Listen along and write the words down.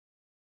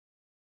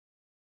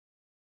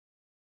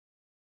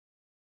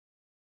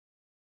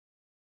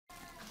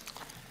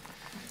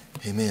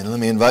Amen. Let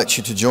me invite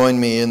you to join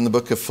me in the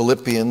book of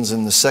Philippians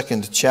in the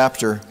 2nd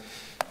chapter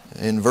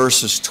in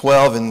verses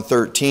 12 and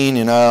 13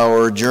 in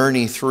our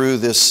journey through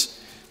this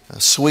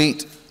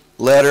sweet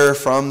letter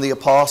from the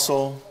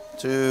apostle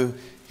to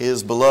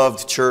his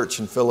beloved church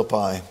in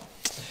Philippi.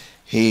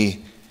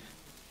 He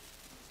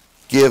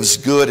gives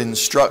good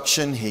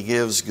instruction, he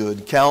gives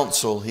good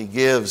counsel, he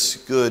gives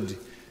good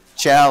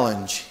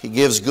challenge, he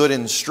gives good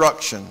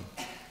instruction,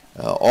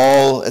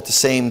 all at the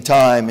same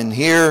time. And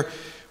here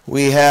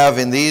we have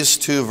in these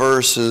two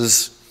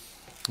verses,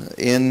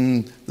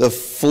 in the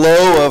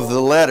flow of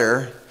the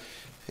letter,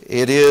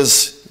 it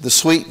is the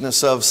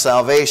sweetness of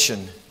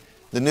salvation,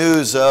 the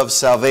news of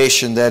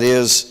salvation that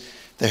is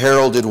the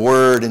heralded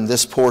word in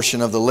this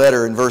portion of the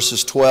letter in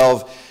verses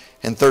 12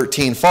 and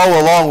 13.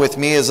 Follow along with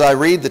me as I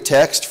read the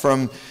text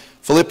from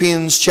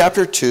Philippians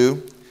chapter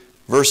 2,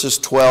 verses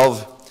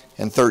 12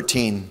 and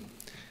 13.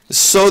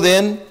 So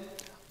then,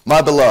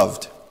 my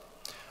beloved,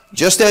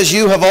 just as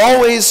you have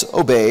always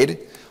obeyed,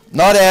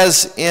 not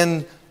as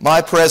in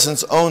my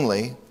presence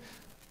only,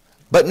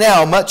 but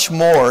now much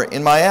more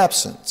in my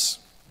absence,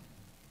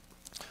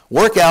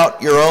 work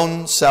out your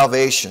own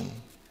salvation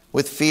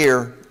with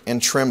fear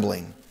and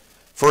trembling.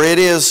 For it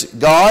is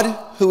God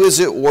who is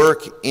at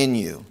work in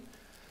you,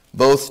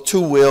 both to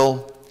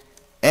will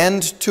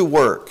and to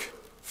work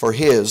for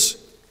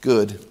His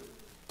good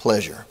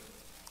pleasure.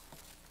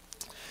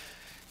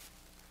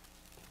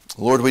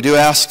 Lord, we do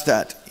ask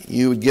that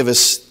you would give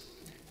us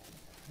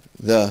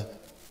the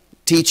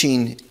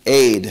teaching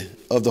aid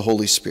of the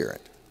Holy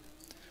Spirit.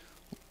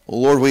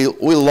 Lord, we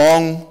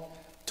long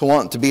to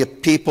want to be a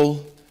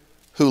people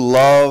who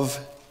love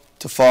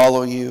to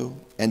follow you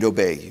and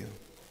obey you.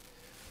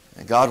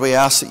 And God, we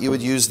ask that you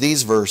would use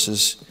these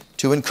verses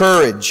to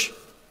encourage,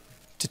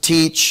 to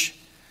teach,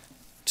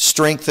 to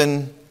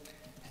strengthen,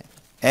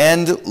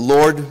 and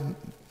Lord,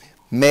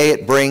 may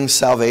it bring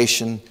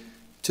salvation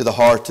to the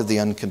heart of the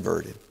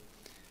unconverted.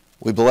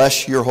 We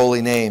bless your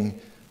holy name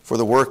for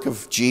the work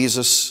of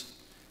Jesus,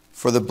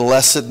 for the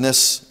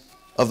blessedness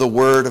of the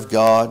Word of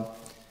God.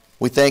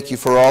 We thank you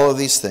for all of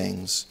these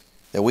things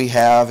that we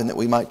have and that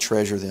we might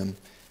treasure them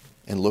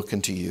and look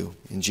unto you.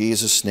 In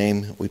Jesus'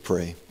 name we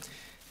pray.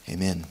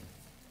 Amen.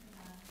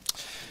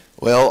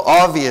 Well,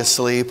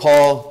 obviously,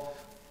 Paul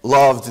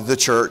loved the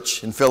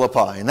church in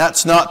Philippi, and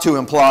that's not to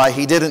imply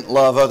he didn't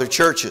love other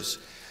churches.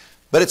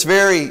 But it's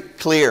very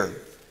clear.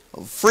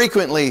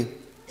 Frequently,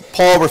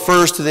 Paul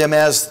refers to them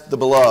as the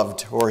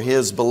beloved or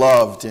his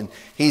beloved, and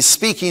he's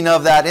speaking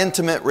of that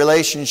intimate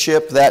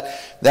relationship,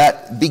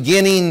 that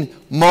beginning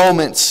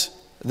moments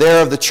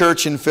there of the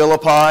church in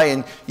Philippi.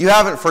 And you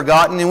haven't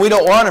forgotten, and we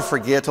don't want to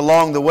forget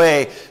along the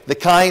way, the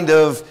kind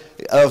of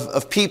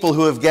people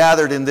who have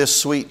gathered in this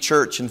sweet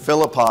church in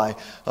Philippi.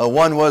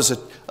 One was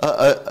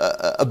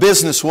a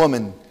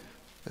businesswoman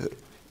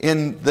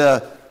in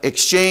the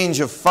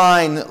exchange of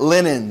fine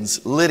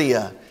linens,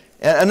 Lydia.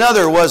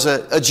 Another was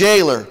a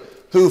jailer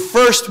who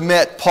first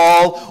met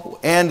Paul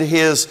and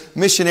his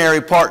missionary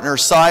partner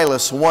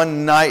Silas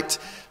one night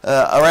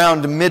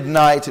around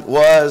midnight it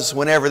was,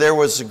 whenever there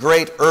was a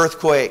great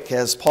earthquake,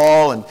 as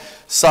Paul and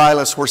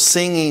Silas were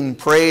singing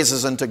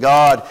praises unto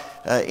God,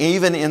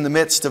 even in the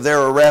midst of their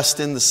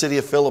arrest in the city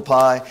of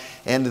Philippi.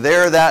 And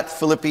there that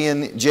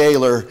Philippian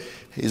jailer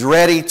is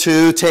ready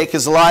to take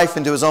his life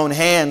into his own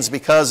hands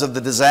because of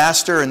the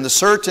disaster and the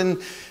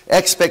certain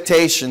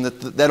expectation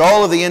that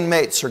all of the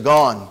inmates are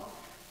gone.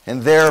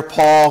 And there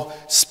Paul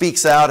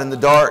speaks out in the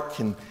dark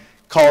and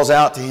calls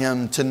out to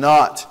him to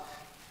not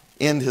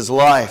end his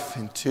life,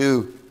 and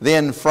to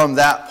then from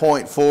that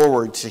point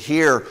forward to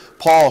hear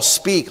Paul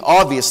speak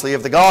obviously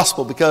of the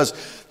gospel, because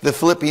the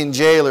Philippian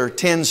jailer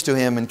tends to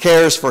him and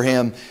cares for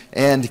him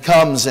and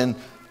comes, and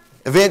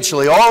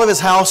eventually all of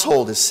his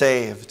household is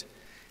saved.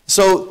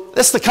 So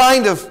that's the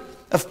kind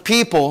of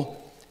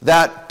people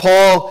that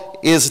Paul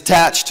is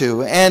attached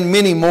to, and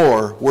many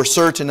more, we're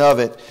certain of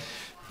it,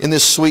 in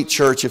this sweet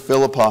church of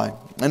Philippi.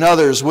 And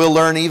others will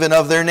learn even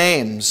of their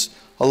names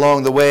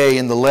along the way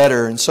in the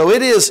letter. And so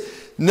it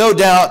is no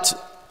doubt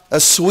a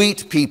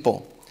sweet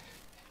people.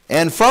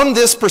 And from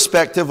this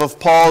perspective of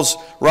Paul's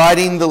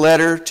writing the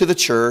letter to the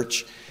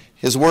church,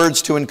 his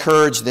words to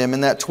encourage them,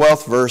 in that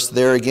 12th verse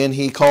there again,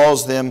 he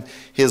calls them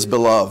his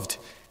beloved.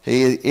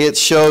 It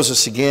shows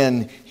us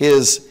again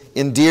his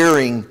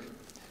endearing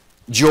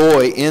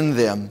joy in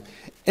them.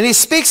 And he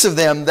speaks of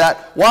them that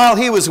while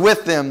he was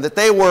with them, that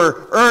they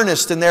were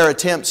earnest in their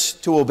attempts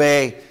to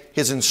obey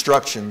his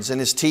instructions and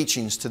his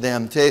teachings to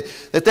them.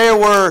 That they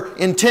were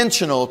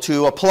intentional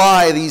to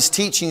apply these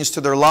teachings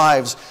to their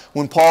lives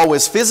when Paul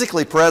was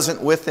physically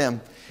present with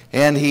them.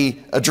 And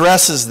he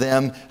addresses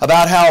them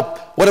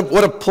about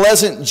what a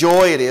pleasant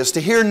joy it is to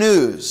hear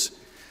news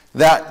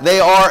that they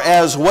are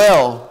as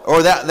well,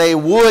 or that they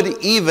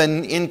would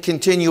even in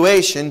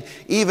continuation,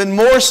 even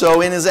more so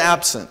in his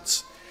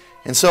absence.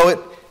 And so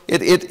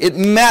it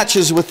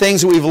matches with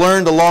things that we've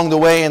learned along the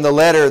way in the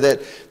letter,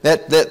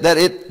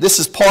 this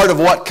is part of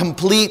what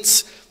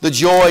completes the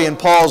joy in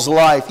Paul's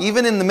life.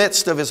 Even in the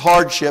midst of his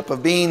hardship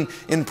of being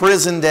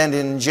imprisoned and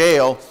in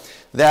jail,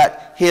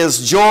 that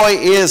his joy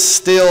is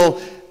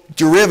still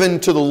driven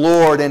to the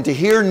Lord, and to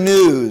hear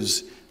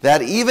news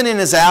that even in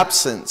his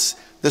absence,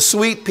 the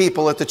sweet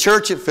people at the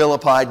church at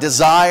Philippi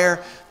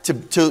desire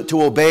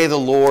to obey the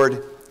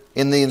Lord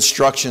in the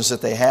instructions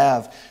that they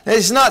have. Now,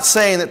 he's not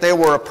saying that they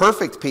were a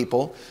perfect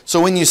people. So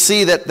when you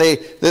see that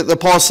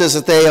Paul says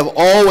that they have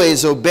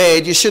always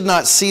obeyed, you should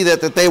not see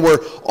that they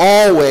were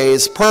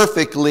always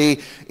perfectly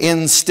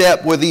in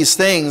step with these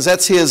things.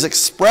 That's his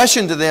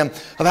expression to them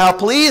of how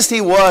pleased he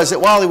was that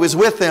while he was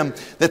with them,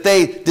 that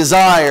they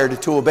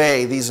desired to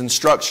obey these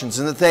instructions,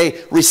 and that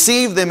they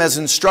received them as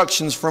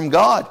instructions from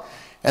God,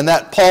 and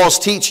that Paul's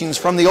teachings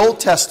from the Old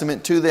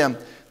Testament to them,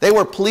 they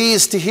were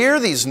pleased to hear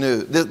this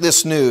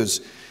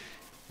news.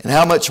 And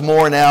how much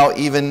more now,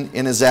 even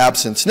in his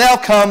absence. Now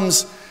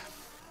comes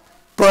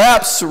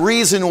perhaps the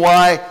reason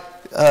why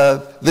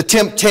the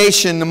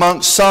temptation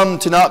amongst some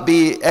to not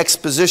be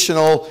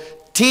expositional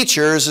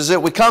teachers is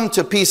that we come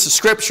to a piece of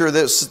Scripture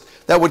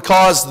that would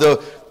cause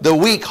the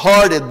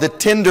weak-hearted, the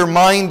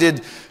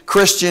tender-minded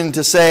Christian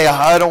to say,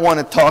 I don't want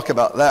to talk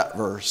about that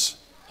verse.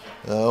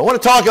 I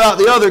want to talk about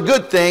the other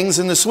good things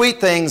and the sweet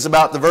things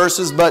about the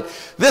verses, but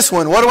this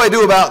one, what do I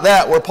do about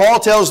that? Where Paul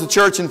tells the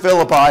church in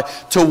Philippi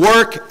to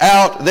work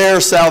out their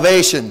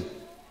salvation.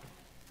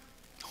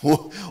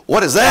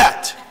 What is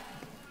that?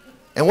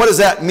 And what does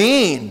that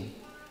mean?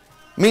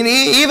 I mean,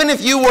 even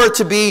if you were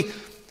to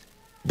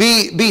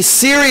be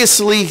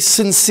seriously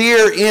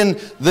sincere in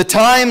the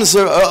times,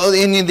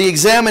 in the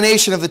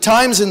examination of the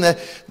times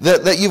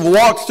that you've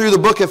walked through the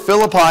book of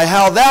Philippi,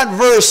 how that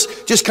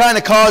verse just kind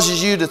of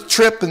causes you to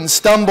trip and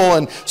stumble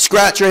and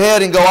scratch your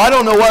head and go, I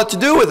don't know what to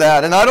do with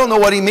that, and I don't know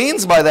what he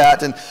means by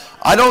that, and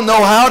I don't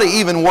know how to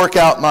even work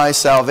out my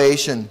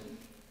salvation.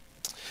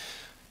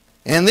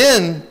 And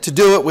then to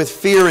do it with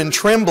fear and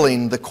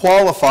trembling, the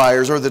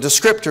qualifiers or the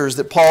descriptors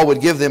that Paul would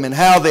give them and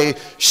how they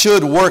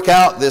should work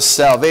out this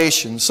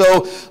salvation.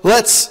 So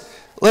let's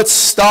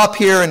stop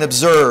here and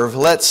observe.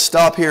 Let's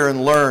stop here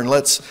and learn.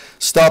 Let's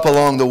stop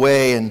along the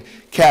way and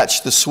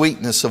catch the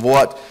sweetness of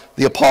what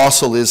the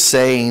apostle is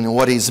saying and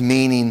what he's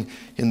meaning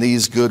in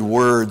these good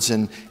words.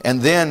 And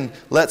then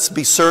let's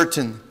be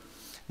certain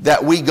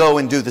that we go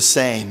and do the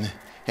same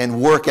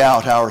and work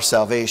out our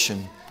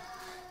salvation.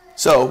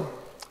 So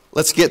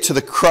let's get to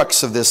the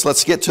crux of this.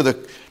 Let's get to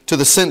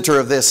the center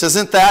of this.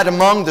 Isn't that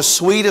among the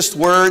sweetest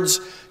words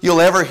you'll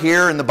ever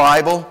hear in the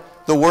Bible?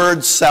 The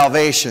word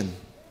salvation.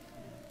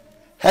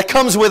 That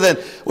comes with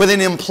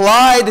an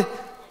implied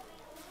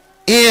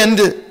end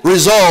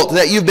result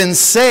that you've been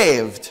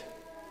saved.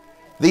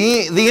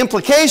 The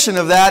implication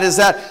of that is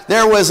that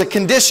there was a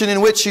condition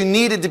in which you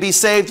needed to be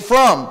saved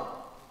from.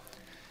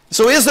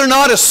 So is there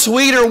not a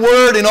sweeter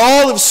word in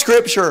all of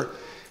Scripture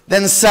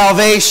than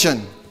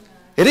salvation?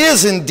 It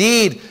is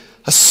indeed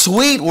a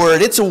sweet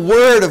word. It's a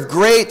word of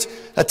great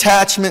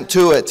attachment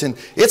to it. And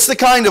it's the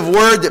kind of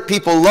word that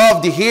people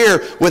love to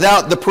hear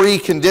without the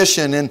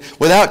precondition and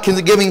without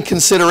giving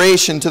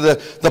consideration to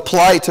the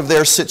plight of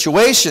their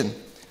situation.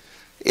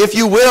 If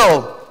you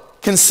will,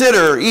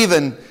 consider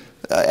even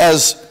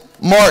as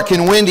Mark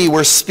and Wendy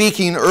were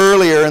speaking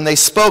earlier, and they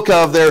spoke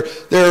of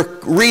their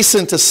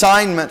recent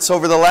assignments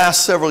over the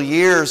last several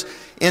years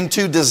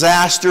into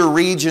disaster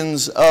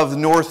regions of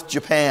North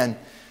Japan.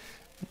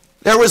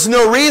 There was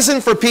no reason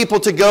for people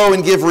to go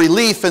and give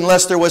relief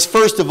unless there was,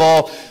 first of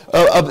all,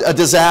 a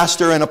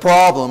disaster and a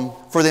problem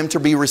for them to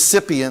be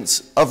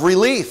recipients of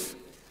relief.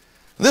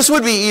 This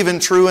would be even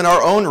true in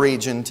our own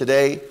region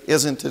today,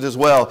 isn't it, as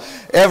well?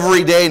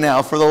 Every day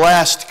now, for the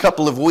last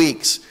couple of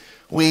weeks,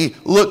 we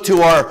look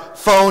to our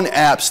phone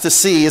apps to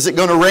see, is it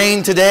going to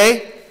rain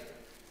today?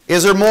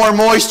 Is there more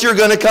moisture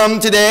going to come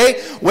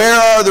today? Where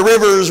are the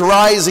rivers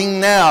rising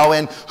now?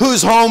 And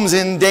whose home's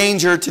in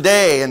danger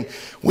today? And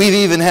we've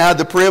even had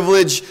the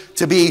privilege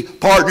to be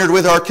partnered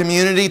with our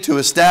community to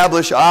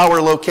establish our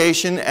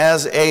location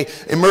as an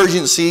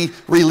emergency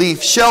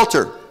relief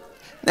shelter.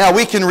 Now,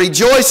 we can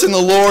rejoice in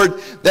the Lord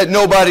that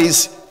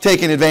nobody's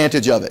taken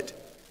advantage of it.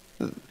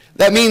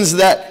 That means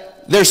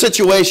that their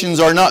situations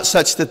are not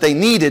such that they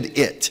needed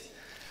it.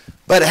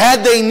 But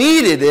had they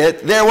needed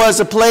it, there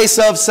was a place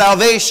of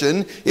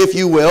salvation, if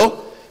you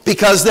will,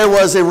 because there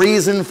was a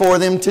reason for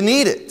them to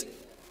need it.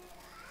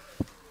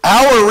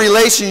 Our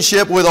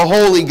relationship with a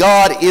holy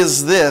God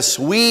is this: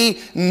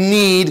 we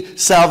need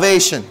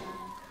salvation.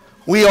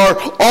 We are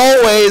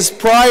always,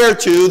 prior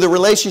to the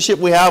relationship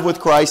we have with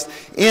Christ,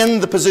 in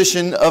the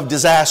position of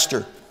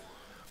disaster.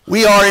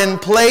 We are in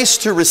place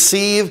to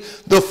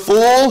receive the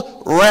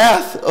full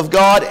wrath of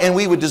God, and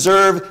we would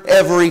deserve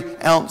every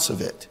ounce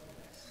of it.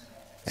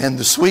 And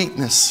the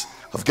sweetness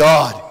of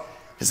God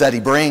is that He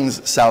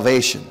brings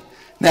salvation.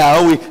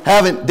 Now, we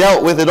haven't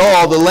dealt with at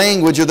all the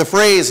language or the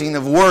phrasing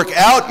of work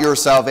out your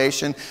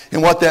salvation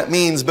and what that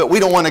means, but we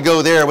don't want to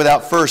go there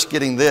without first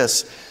getting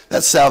this: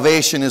 that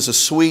salvation is a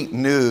sweet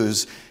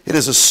news. It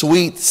is a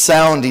sweet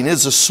sounding, it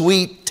is a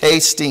sweet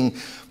tasting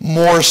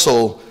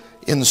morsel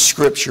in the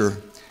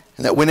Scripture.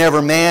 And that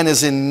whenever man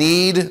is in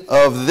need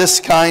of this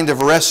kind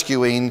of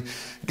rescuing,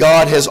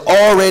 God has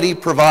already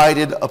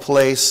provided a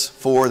place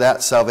for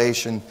that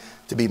salvation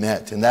to be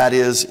met, and that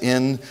is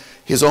in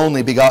His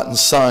only begotten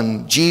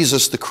Son,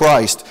 Jesus the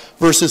Christ.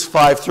 Verses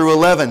 5 through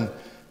 11.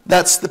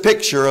 That's the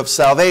picture of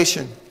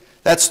salvation.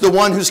 That's the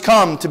one who's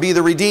come to be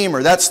the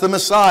Redeemer. That's the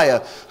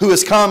Messiah who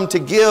has come to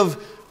give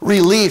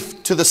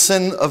relief to the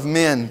sin of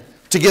men,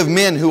 to give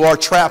men who are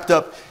trapped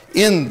up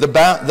in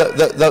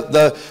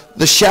the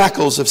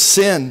shackles of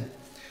sin.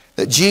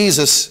 That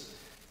Jesus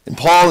and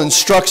Paul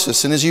instructs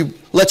us. And as you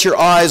let your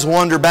eyes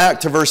wander back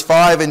to verse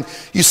 5 and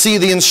you see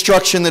the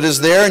instruction that is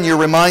there and you're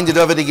reminded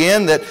of it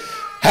again, that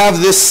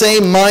have this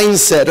same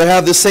mindset or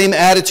have the same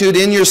attitude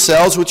in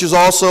yourselves, which is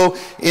also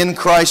in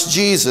Christ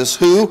Jesus,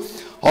 who,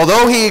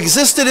 although He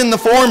existed in the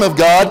form of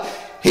God,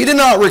 He did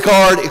not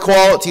regard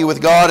equality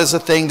with God as a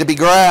thing to be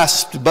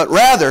grasped, but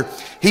rather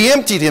He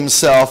emptied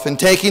Himself in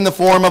taking the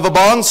form of a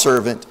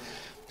bondservant,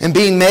 and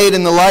being made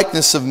in the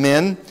likeness of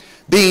men,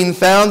 being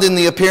found in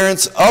the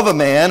appearance of a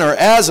man, or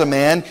as a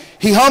man,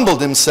 He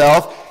humbled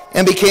Himself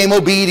and became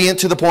obedient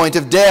to the point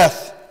of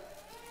death,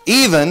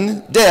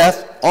 even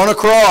death on a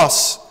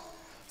cross.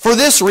 For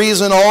this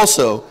reason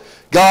also,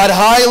 God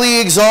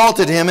highly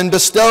exalted Him and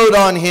bestowed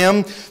on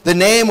Him the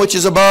name which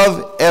is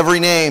above every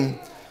name,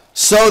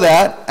 so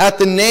that at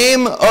the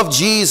name of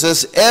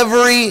Jesus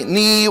every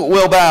knee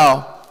will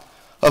bow,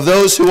 of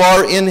those who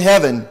are in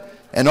heaven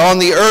and on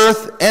the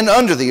earth and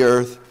under the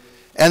earth,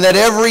 and that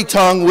every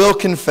tongue will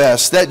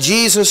confess that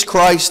Jesus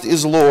Christ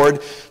is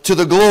Lord, to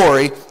the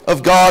glory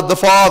of God the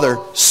Father.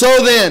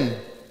 So then,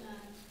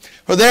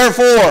 for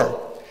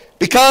therefore,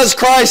 because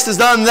Christ has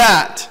done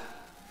that,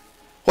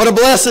 what a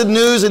blessed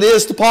news it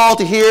is to Paul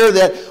to hear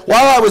that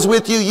while I was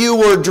with you, you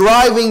were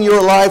driving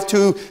your life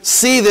to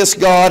see this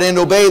God and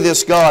obey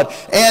this God.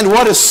 And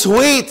what a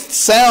sweet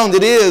sound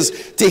it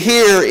is to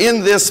hear in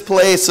this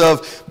place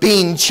of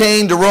being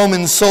chained to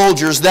Roman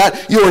soldiers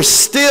that you are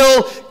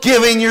still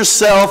giving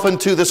yourself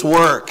unto this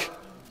work.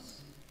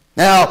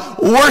 Now,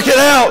 work it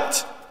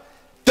out.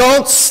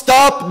 Don't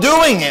stop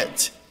doing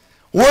it.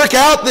 Work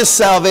out this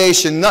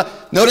salvation.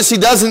 Notice he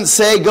doesn't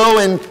say go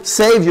and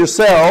save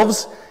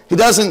yourselves. He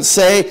doesn't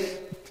say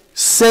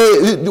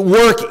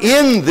work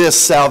in this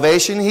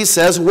salvation. He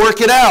says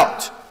work it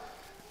out.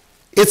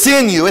 It's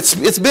in you.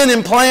 It's been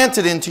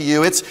implanted into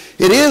you. It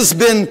has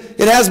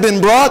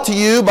been brought to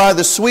you by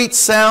the sweet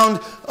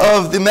sound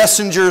of the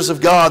messengers of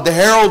God, the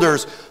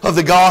heralders of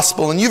the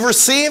gospel, and you've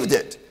received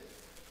it.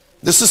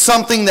 This is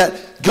something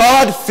that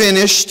God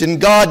finished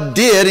and God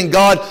did and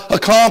God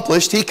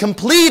accomplished. He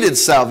completed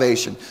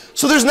salvation.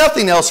 So there's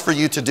nothing else for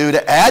you to do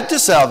to add to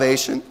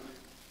salvation.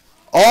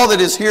 All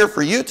that is here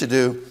for you to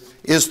do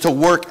is to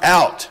work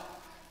out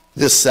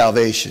this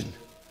salvation.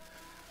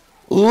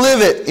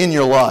 Live it in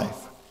your life.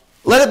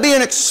 Let it be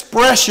an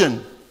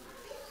expression.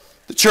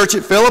 The church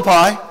at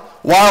Philippi,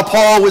 while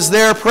Paul was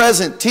there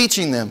present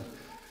teaching them,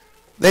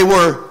 they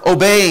were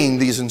obeying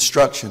these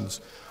instructions.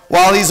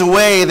 While he's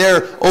away,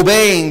 they're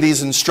obeying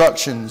these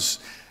instructions.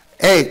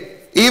 Hey,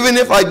 even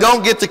if I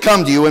don't get to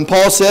come to you, and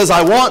Paul says,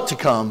 I want to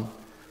come,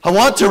 I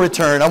want to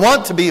return, I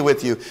want to be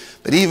with you,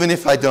 but even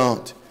if I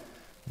don't,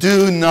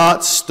 do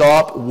not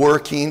stop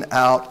working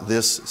out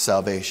this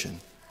salvation.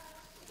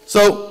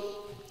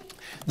 So,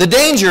 the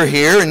danger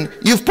here, and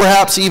you've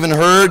perhaps even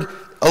heard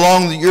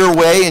along your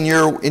way in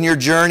your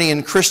journey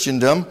in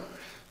Christendom,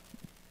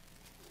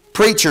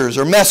 preachers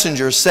or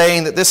messengers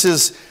saying that this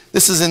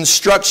is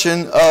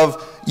instruction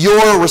of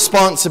your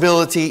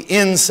responsibility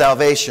in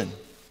salvation.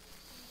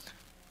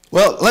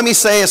 Well, let me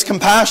say as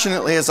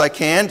compassionately as I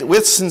can,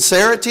 with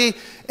sincerity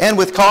and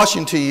with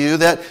caution to you,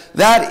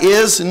 that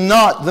is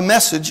not the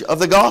message of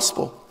the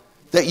gospel.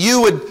 That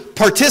you would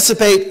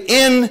participate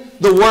in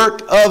the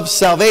work of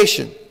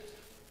salvation.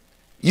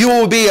 You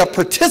will be a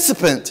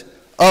participant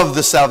of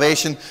the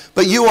salvation,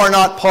 but you are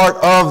not part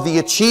of the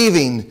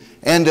achieving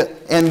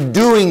and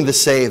doing the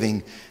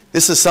saving.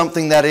 This is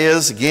something that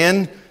is,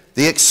 again,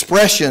 the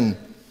expression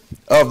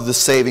of the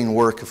saving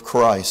work of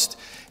Christ.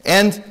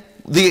 And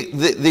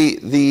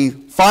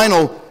the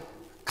final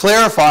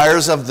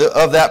clarifiers of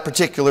that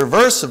particular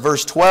verse, of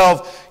verse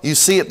 12, you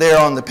see it there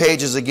on the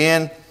pages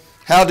again.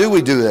 How do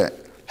we do that?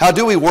 How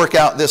do we work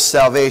out this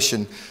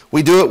salvation?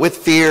 We do it with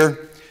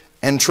fear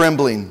and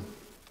trembling.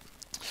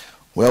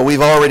 Well,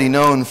 we've already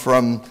known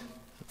from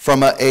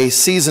a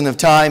season of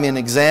time in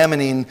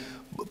examining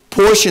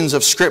portions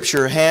of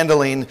Scripture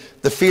handling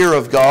the fear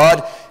of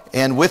God,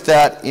 and with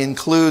that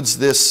includes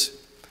this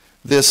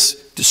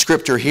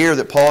descriptor here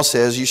that Paul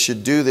says you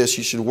should do this,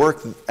 you should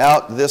work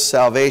out this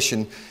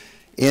salvation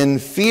in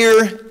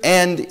fear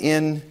and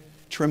in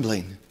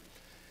trembling.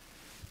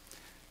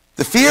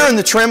 The fear and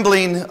the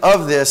trembling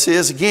of this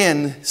is,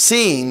 again,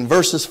 seeing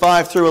verses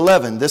 5 through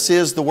 11. This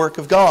is the work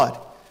of God.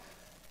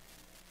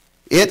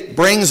 It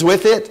brings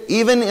with it,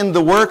 even in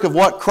the work of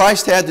what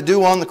Christ had to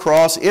do on the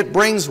cross, it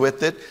brings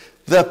with it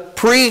the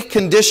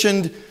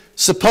preconditioned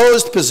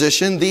supposed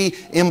position, the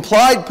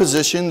implied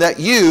position that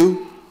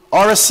you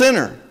are a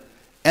sinner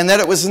and that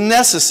it was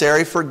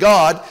necessary for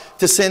God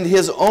to send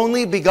His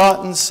only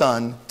begotten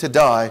Son to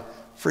die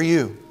for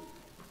you.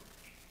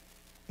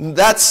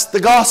 That's the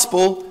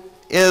gospel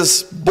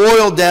is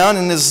boiled down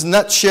in as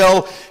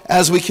nutshell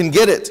as we can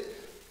get it.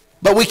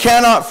 But we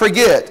cannot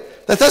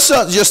forget that that's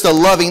not just a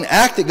loving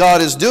act that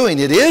God is doing.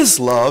 It is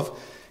love.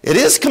 It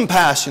is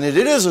compassionate.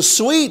 It is a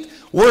sweet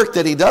work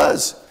that He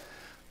does.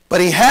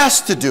 But He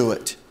has to do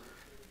it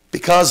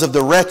because of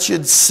the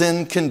wretched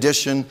sin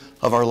condition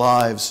of our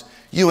lives.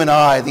 You and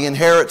I, the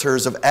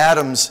inheritors of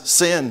Adam's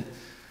sin,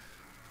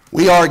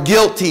 we are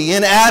guilty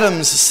in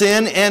Adam's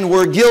sin, and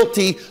we're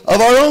guilty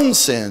of our own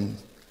sin.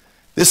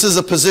 This is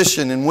a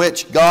position in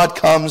which God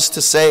comes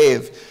to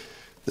save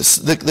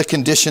the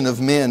condition of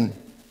men.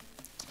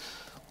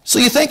 So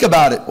you think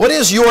about it. What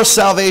is your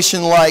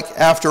salvation like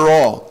after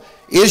all?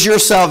 Is your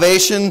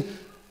salvation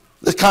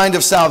the kind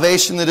of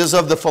salvation that is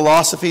of the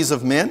philosophies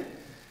of men?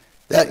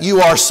 That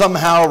you are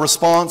somehow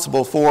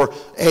responsible for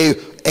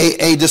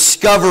a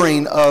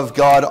discovering of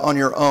God on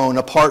your own,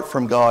 apart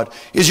from God?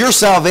 Is your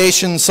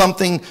salvation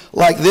something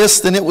like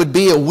this? Then it would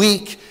be a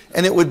weak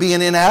and it would be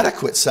an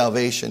inadequate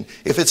salvation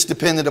if it's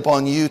dependent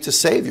upon you to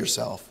save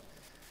yourself.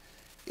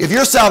 If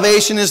your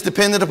salvation is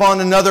dependent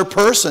upon another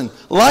person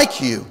like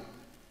you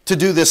to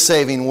do this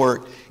saving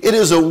work, it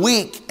is a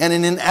weak and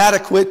an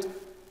inadequate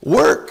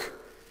work.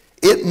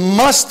 It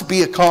must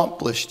be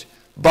accomplished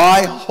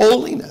by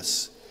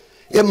holiness.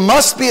 It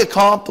must be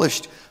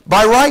accomplished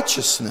by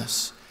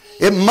righteousness.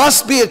 It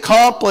must be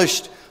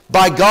accomplished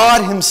by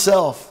God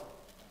Himself.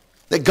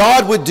 That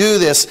God would do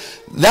this.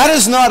 That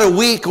is not a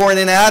weak or an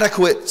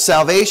inadequate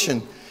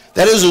salvation.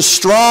 That is a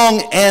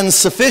strong and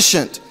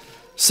sufficient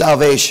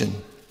salvation.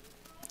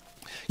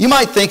 You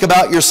might think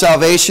about your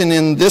salvation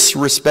in this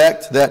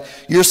respect, that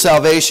your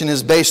salvation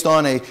is based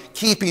on a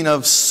keeping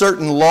of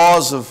certain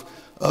laws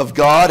of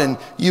God, and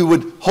you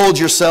would hold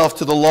yourself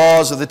to the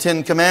laws of the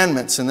Ten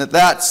Commandments, and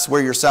that's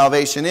where your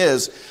salvation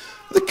is.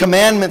 The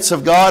commandments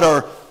of God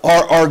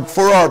are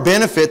for our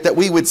benefit, that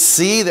we would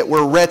see that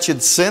we're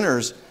wretched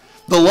sinners.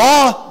 The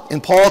law,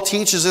 and Paul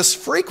teaches this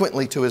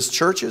frequently to his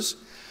churches,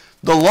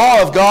 the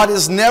law of God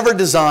is never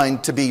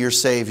designed to be your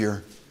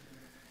Savior.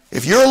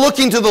 If you're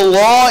looking to the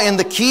law and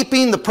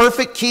the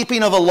perfect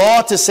keeping of a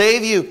law to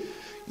save you,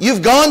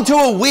 you've gone to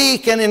a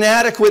weak and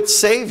inadequate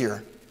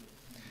Savior.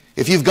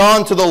 If you've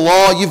gone to the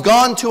law, you've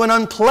gone to an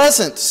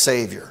unpleasant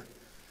Savior.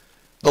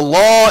 The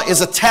law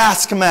is a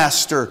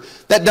taskmaster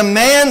that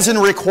demands and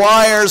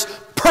requires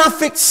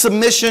perfect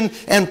submission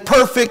and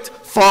perfect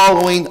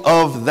following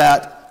of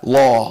that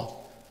law.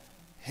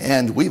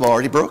 And we've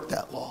already broke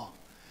that law.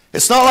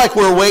 It's not like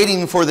we're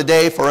waiting for the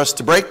day for us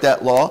to break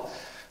that law.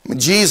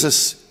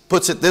 Jesus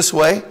puts it this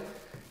way,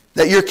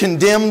 that you're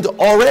condemned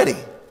already.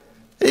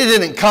 It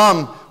didn't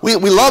come. We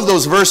love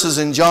those verses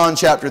in John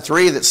chapter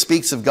 3 that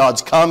speaks of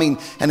God's coming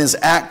and His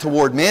act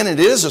toward men. And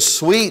it is a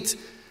sweet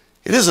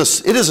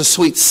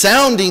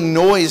sounding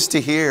noise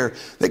to hear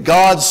that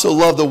God so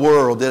loved the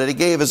world that He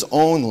gave His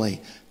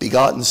only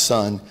begotten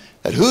Son,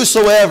 that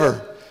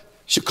whosoever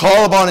should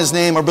call upon His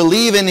name or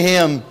believe in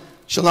Him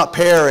shall not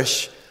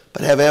perish,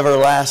 but have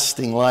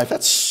everlasting life.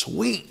 That's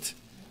sweet.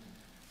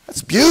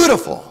 That's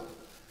beautiful.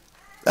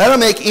 That'll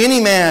make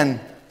any man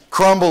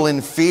crumble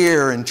in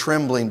fear and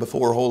trembling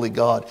before holy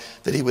God,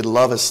 that He would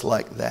love us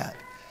like that.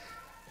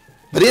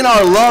 But in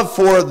our love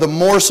for the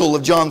morsel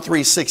of John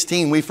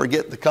 3:16, we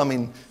forget the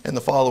coming and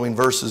the following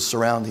verses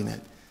surrounding it.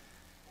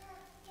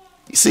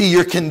 You see,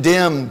 you're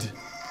condemned,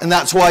 and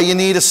that's why you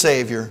need a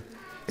Savior.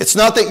 It's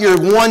not that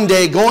you're one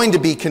day going to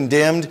be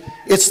condemned.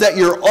 It's that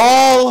you're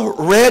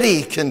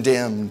already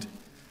condemned.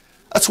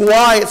 That's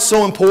why it's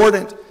so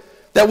important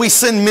that we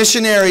send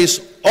missionaries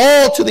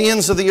all to the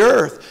ends of the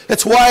earth.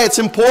 That's why it's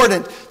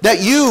important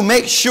that you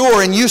make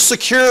sure and you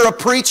secure a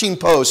preaching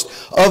post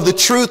of the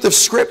truth of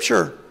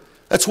Scripture.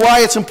 That's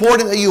why it's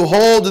important that you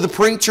hold the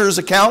preachers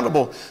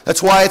accountable.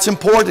 That's why it's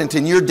important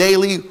in your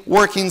daily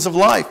workings of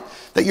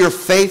life that you're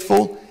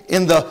faithful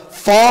in the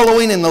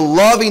following and the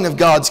loving of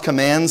God's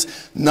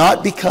commands,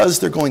 not because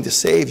they're going to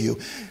save you,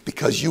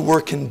 because you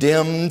were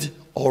condemned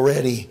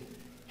already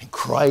and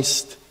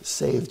Christ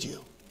saved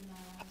you.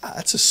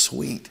 That's a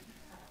sweet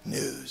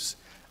news.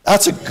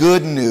 That's a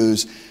good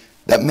news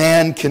that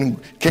man can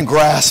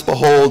grasp a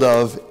hold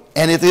of.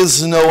 And it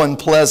is no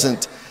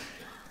unpleasant,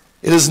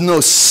 it is no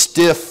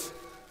stiff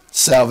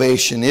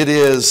salvation. It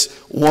is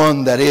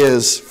one that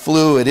is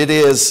fluid. It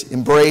is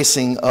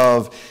embracing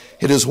of.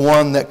 It is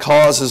one that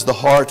causes the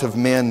heart of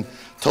men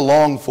to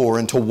long for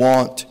and to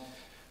want.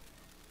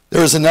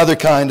 There is another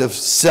kind of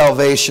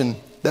salvation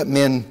that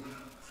men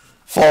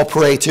fall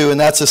prey to, and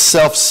that's a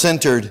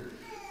self-centered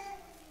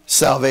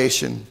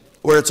salvation,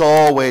 where it's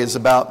always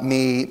about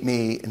me,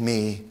 me, and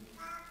me.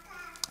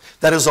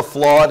 That is a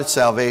flawed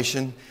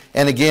salvation.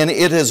 And again,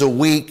 it is a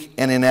weak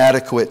and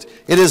inadequate.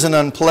 It is an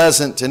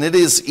unpleasant, and it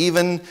is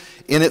even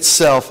in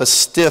itself a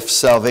stiff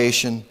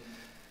salvation.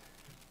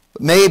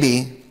 But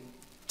maybe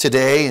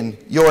today, and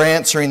you're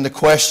answering the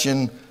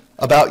question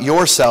about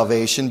your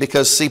salvation,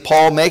 because see,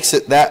 Paul makes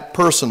it that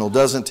personal,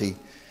 doesn't he? He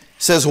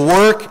says,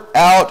 work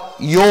out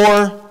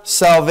your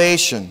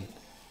salvation.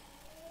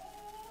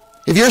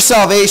 If your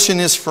salvation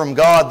is from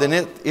God, then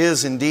it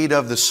is indeed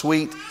of the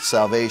sweet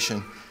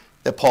salvation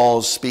that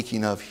Paul's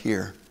speaking of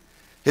here.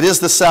 It is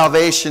the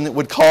salvation that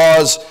would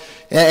cause,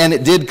 and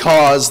it did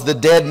cause, the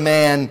dead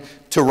man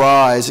to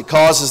rise. It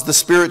causes the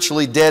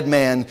spiritually dead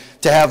man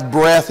to have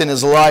breath in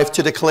his life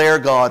to declare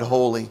God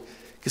holy.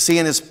 You see,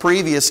 in his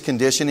previous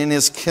condition, in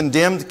his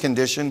condemned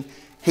condition,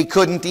 he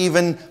couldn't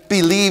even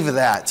believe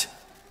that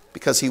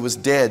because he was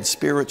dead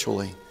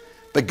spiritually.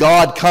 But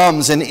God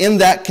comes, and in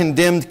that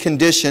condemned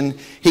condition,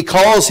 He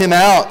calls him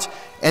out,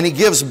 and He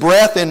gives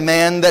breath in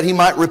man that he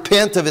might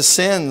repent of his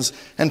sins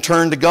and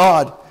turn to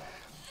God.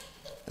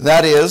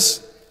 That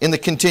is, in the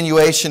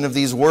continuation of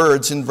these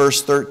words in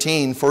verse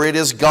 13, for it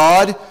is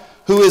God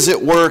who is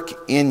at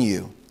work in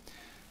you.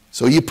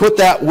 So you put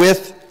that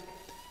with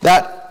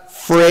that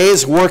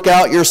phrase, work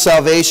out your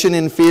salvation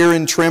in fear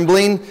and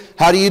trembling.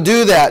 How do you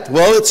do that?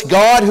 Well, it's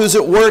God who's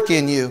at work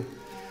in you.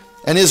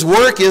 And His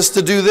work is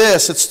to do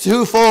this. It's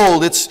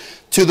twofold. It's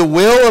to the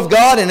will of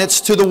God and it's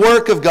to the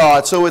work of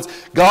God. So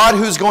it's God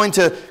who's going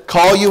to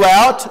call you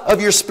out of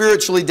your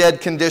spiritually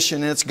dead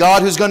condition. And it's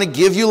God who's going to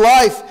give you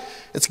life.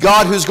 It's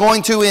God who's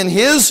going to, in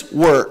His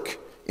work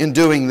in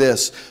doing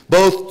this,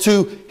 both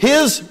to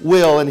His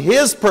will and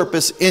His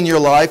purpose in your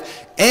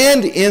life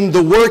and in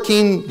the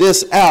working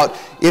this out.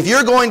 If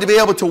you're going to be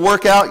able to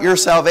work out your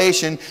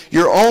salvation,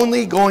 you're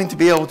only going to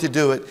be able to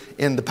do it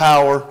in the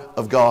power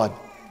of God.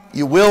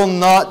 You will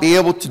not be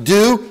able to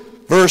do,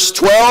 verse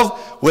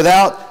 12,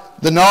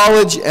 without the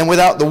knowledge and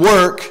without the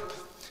work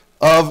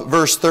of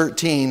verse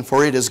 13,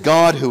 for it is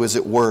God who is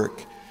at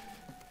work.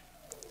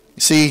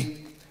 You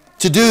see,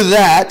 to do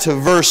that, to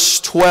verse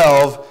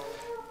 12,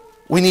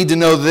 we need to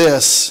know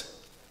this.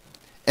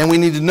 And we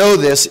need to know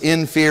this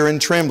in fear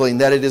and trembling,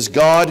 that it is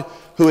God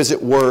who is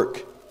at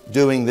work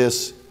doing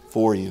this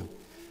for you.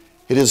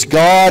 It is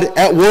God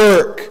at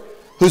work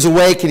who's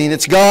awakening.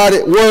 It's God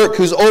at work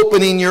who's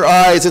opening your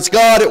eyes. It's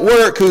God at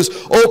work who's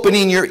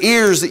opening your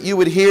ears that you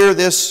would hear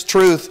this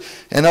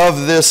truth and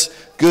of this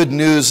good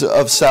news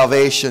of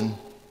salvation.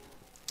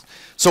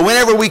 So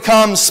whenever we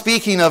come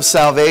speaking of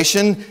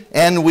salvation,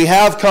 and we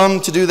have come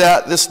to do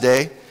that this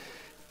day,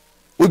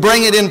 we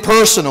bring it in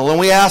personal and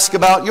we ask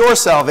about your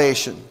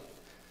salvation.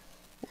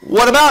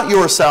 What about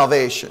your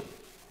salvation?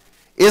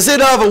 Is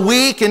it of a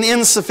weak and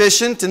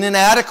insufficient and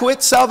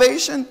inadequate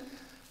salvation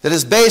that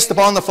is based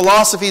upon the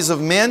philosophies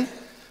of men?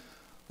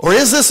 Or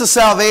is this a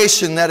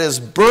salvation that is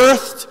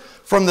birthed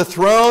from the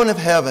throne of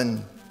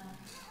heaven,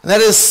 and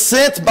that is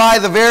sent by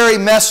the very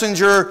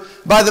messenger,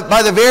 by the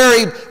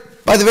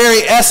very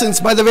essence,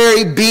 by the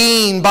very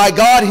being, by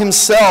God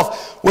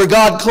Himself, where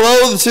God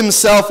clothes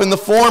Himself in the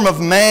form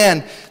of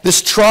man?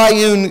 This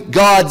triune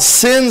God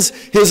sends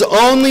His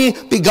only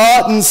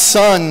begotten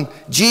Son,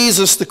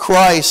 Jesus the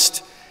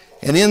Christ,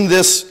 and in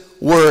this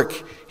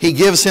work He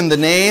gives Him the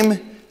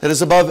name that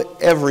is above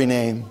every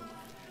name,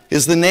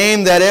 is the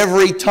name that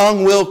every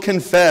tongue will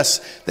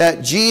confess,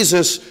 that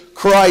Jesus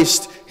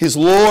Christ is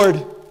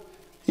Lord.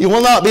 You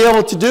will not be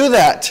able to do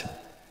that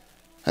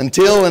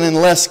until and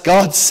unless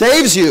God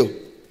saves you.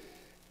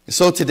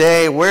 So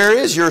today, where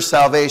is your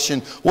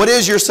salvation? What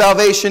is your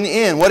salvation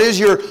in? What is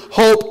your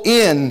hope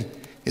in?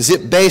 Is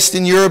it based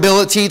in your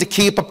ability to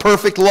keep a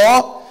perfect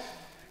law?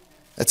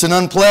 It's an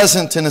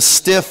unpleasant and a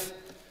stiff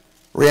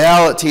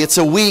reality. It's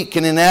a weak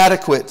and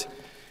inadequate.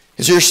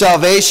 Is your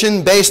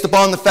salvation based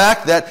upon the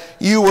fact that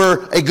you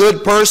were a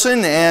good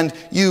person and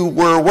you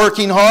were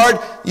working hard?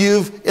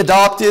 You've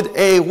adopted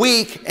a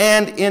weak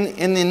and an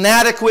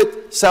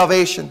inadequate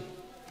salvation.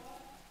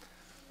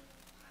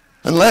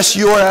 Unless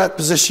you are at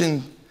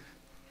position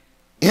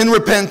in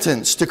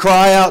repentance to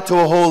cry out to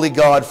a holy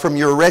God from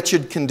your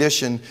wretched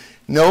condition,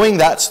 knowing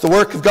that's the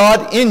work of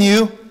God in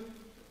you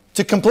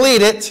to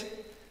complete it.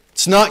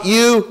 It's not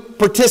you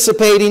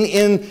participating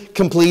in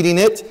completing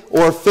it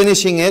or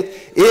finishing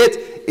it.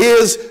 It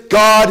is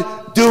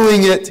God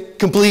doing it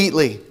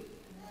completely.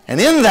 And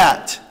in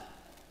that,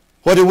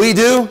 what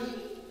do?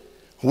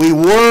 We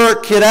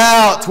work it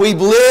out. We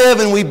live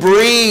and we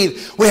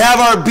breathe. We have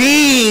our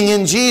being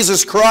in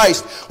Jesus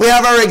Christ. We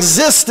have our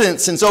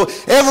existence. And so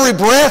every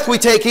breath we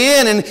take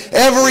in and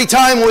every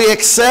time we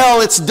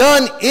excel, it's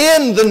done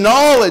in the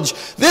knowledge.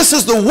 This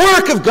is the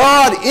work of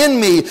God in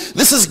me.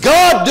 This is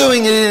God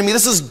doing it in me.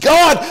 This is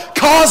God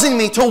causing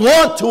me to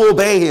want to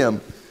obey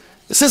Him.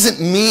 This isn't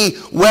me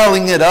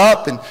welling it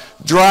up and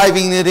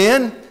driving it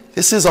in.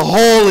 This is a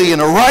holy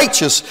and a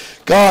righteous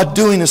God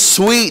doing a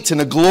sweet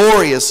and a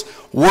glorious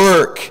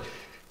work.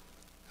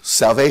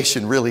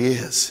 Salvation really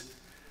is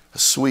a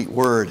sweet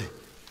word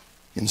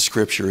in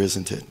Scripture,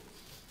 isn't it?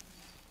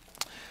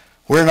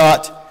 We're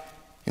not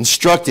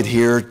instructed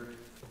here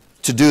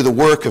to do the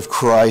work of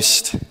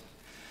Christ.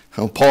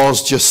 Oh,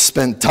 Paul's just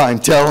spent time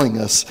telling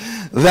us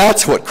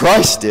that's what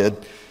Christ did.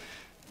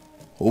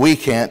 Well, we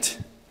can't.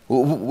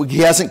 He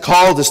hasn't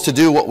called us to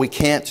do what we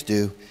can't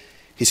do.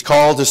 He's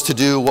called us to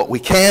do what we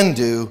can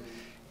do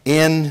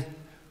in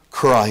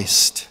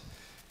Christ,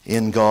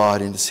 in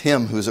God. And it's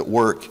Him who's at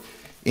work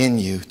in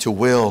you to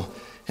will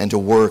and to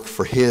work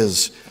for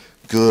His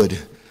good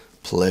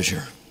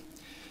pleasure.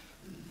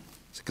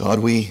 So God,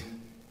 we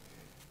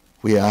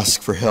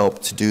ask for help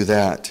to do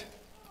that,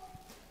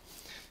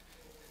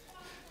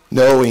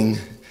 knowing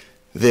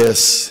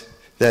this,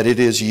 that it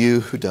is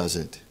you who does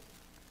it.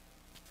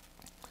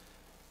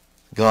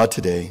 God,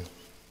 today,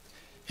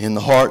 in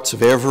the hearts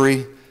of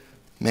every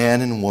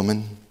man and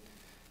woman,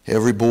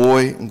 every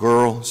boy and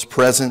girl is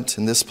present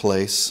in this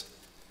place,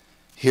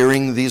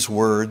 hearing these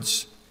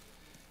words,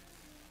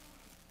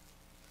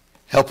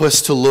 help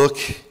us to look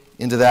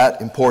into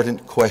that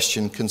important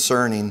question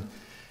concerning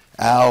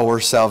our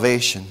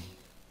salvation.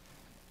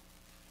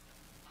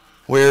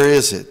 Where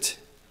is it?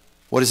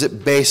 What is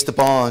it based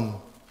upon?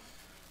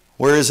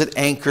 Where is it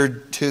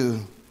anchored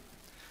to?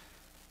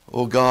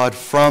 Oh God,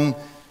 from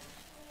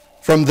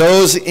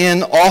those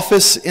in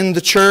office in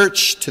the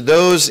church to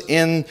those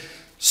in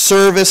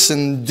service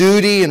and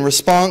duty and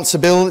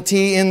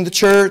responsibility in the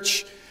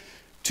church,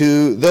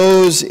 to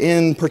those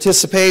in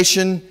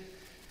participation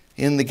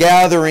in the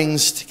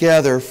gatherings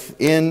together,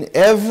 in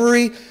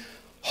every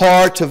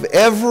heart of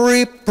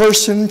every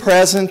person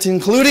present,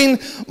 including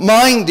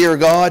mine, dear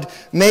God,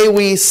 may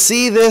we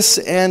see this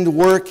and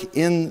work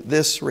in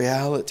this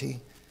reality.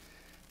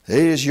 It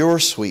is your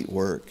sweet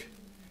work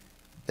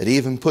that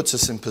even puts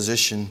us in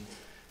position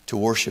to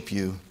worship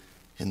you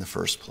in the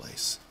first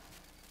place.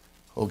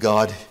 Oh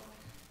God,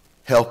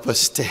 help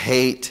us to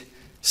hate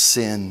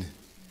sin.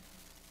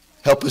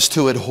 Help us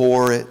to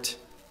abhor it.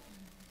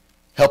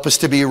 Help us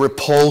to be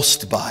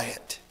repulsed by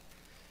it.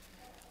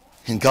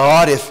 And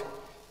God, if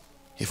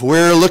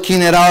we're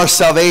looking at our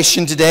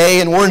salvation today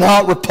and we're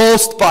not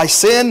repulsed by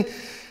sin,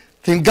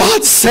 then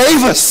God,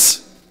 save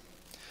us,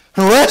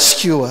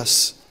 rescue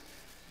us,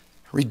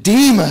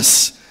 redeem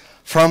us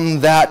from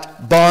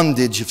that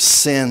bondage of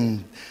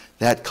sin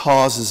that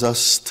causes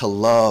us to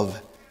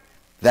love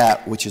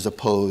that which is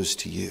opposed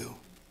to you.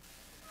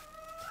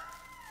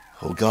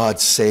 Oh God,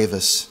 save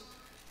us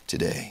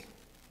today.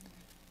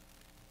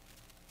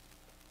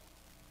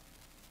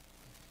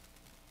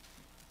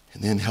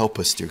 And then help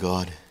us, dear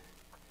God,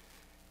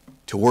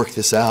 to work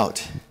this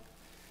out,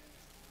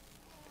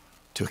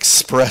 to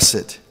express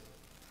it,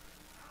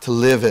 to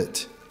live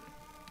it,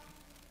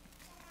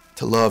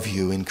 to love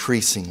you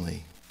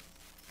increasingly.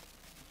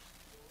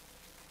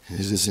 And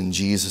it is in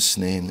Jesus'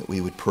 name that we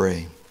would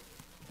pray.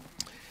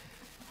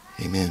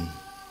 Amen.